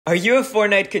Are you a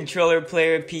Fortnite controller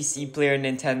player, PC player,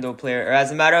 Nintendo player, or as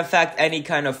a matter of fact, any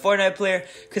kind of Fortnite player?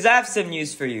 Because I have some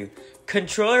news for you.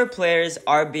 Controller players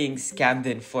are being scammed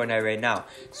in Fortnite right now.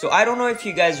 So I don't know if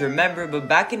you guys remember, but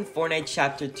back in Fortnite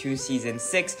Chapter 2 Season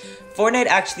 6, Fortnite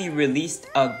actually released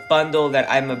a bundle that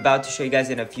I'm about to show you guys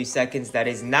in a few seconds that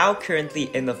is now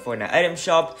currently in the Fortnite item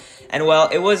shop. And well,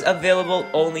 it was available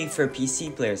only for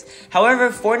PC players.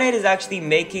 However, Fortnite is actually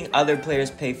making other players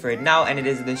pay for it now, and it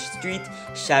is the Street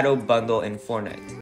Shadow bundle in Fortnite.